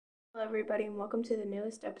Hello, everybody, and welcome to the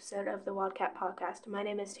newest episode of the Pawcast. My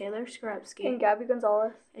name is Taylor Skorupski. And Gabby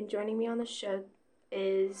Gonzalez. And joining me on the show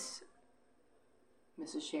is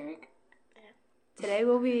Mrs. Sherrick. Today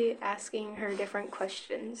we'll be asking her different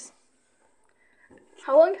questions.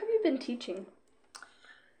 How long have you been teaching?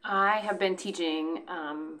 I have been teaching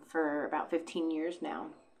for about 15 years now.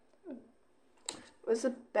 What's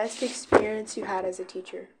the best experience you had as a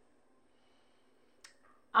teacher?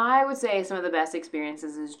 I would say some of the best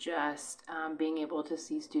experiences is just being able to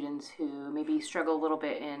see students who maybe struggle a little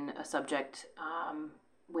bit in a subject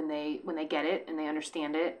when they get it and they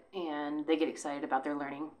understand it and they get excited about their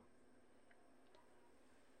learning.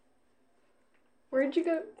 Where did you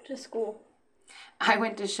go to school? I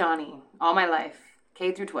went to Shawnee all my life,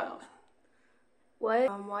 K through 12.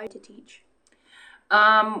 Why to teach?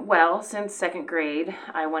 Well, since second grade,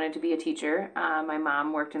 I wanted to be a teacher. My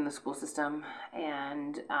mom worked in the school system,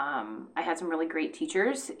 and I had some really great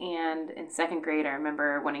teachers. And in second grade, I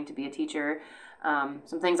remember wanting to be a teacher.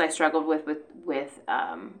 Some things I struggled with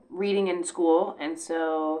reading in school, and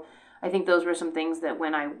so I think those were some things that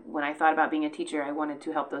when I thought about being a teacher, I wanted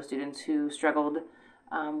to help those students who struggled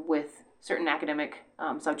with certain academic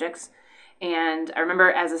subjects. And I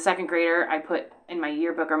remember as a second grader, I put in my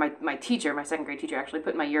yearbook, or my second grade teacher actually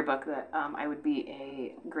put in my yearbook that I would be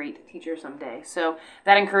a great teacher someday. So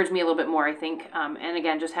that encouraged me a little bit more, I think. And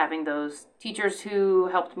again, just having those teachers who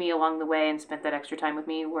helped me along the way and spent that extra time with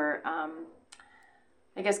me were,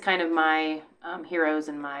 I guess, kind of my heroes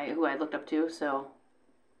and who I looked up to. So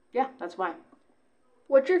yeah, that's why.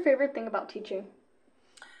 What's your favorite thing about teaching?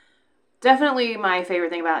 Definitely my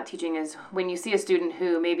favorite thing about teaching is when you see a student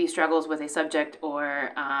who maybe struggles with a subject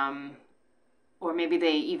or maybe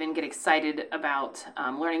they even get excited about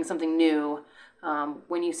learning something new,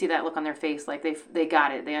 when you see that look on their face, like they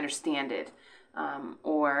got it, they understand it,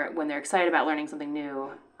 or when they're excited about learning something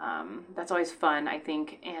new, that's always fun, I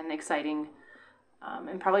think, and exciting,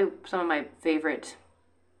 and probably some of my favorite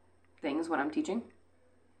things when I'm teaching.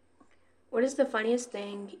 What is the funniest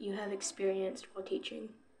thing you have experienced while teaching?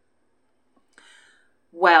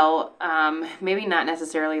 Well, maybe not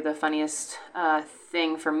necessarily the funniest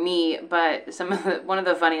thing for me, but one of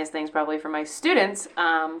the funniest things probably for my students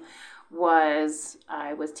was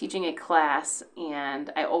I was teaching a class,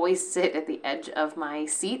 and I always sit at the edge of my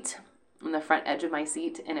seat, on the front edge of my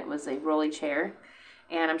seat, and it was a rolly chair,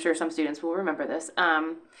 and I'm sure some students will remember this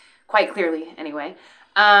quite clearly anyway.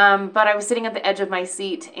 But I was sitting at the edge of my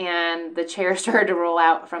seat, and the chair started to roll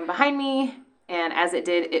out from behind me. And as it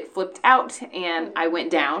did, it flipped out and I went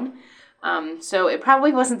down. So it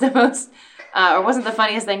probably wasn't the most, or wasn't the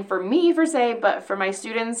funniest thing for me per se, but for my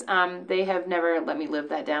students, they have never let me live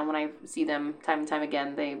that down. When I see them time and time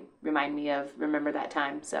again, they remind me of remember that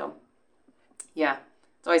time. So yeah,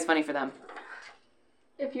 it's always funny for them.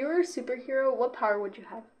 If you were a superhero, what power would you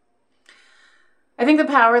have? I think the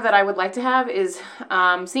power that I would like to have is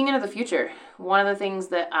seeing into the future. One of the things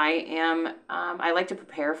that I like to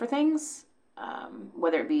prepare for things.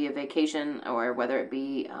 Whether it be a vacation or whether it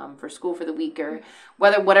be for school for the week or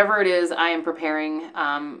whatever it is, I am preparing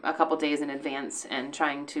a couple days in advance and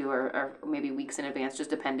trying to, or maybe weeks in advance, just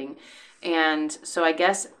depending. And so I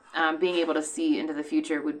guess being able to see into the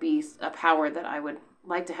future would be a power that I would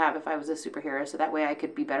like to have if I was a superhero, so that way I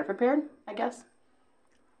could be better prepared, I guess.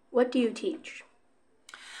 What do you teach?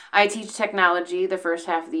 I teach technology the first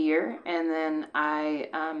half of the year, and then I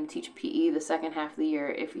teach PE the second half of the year.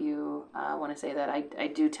 If you want to say that, I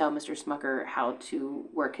do tell Mr. Smucker how to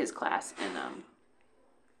work his class, and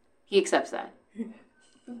he accepts that.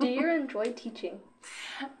 Do you enjoy teaching?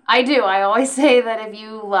 I do. I always say that if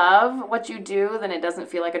you love what you do, then it doesn't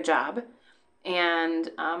feel like a job.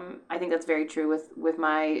 And I think that's very true with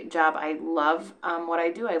my job. I love what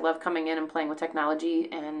I do. I love coming in and playing with technology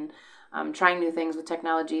and trying new things with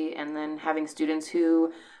technology, and then having students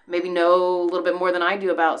who maybe know a little bit more than I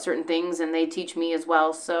do about certain things, and they teach me as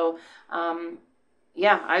well. So,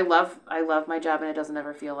 yeah, I love my job, and it doesn't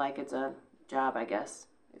ever feel like it's a job, I guess.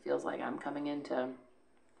 It feels like I'm coming in to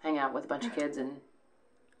hang out with a bunch of kids and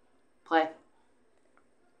play.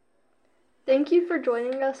 Thank you for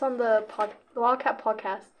joining us on the Wildcat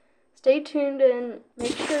Podcast. Stay tuned and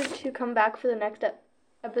make sure to come back for the next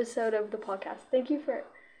episode of the podcast. Thank you for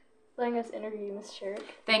letting us interview you, Ms. Sherrick.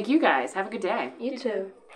 Thank you, guys. Have a good day. You too.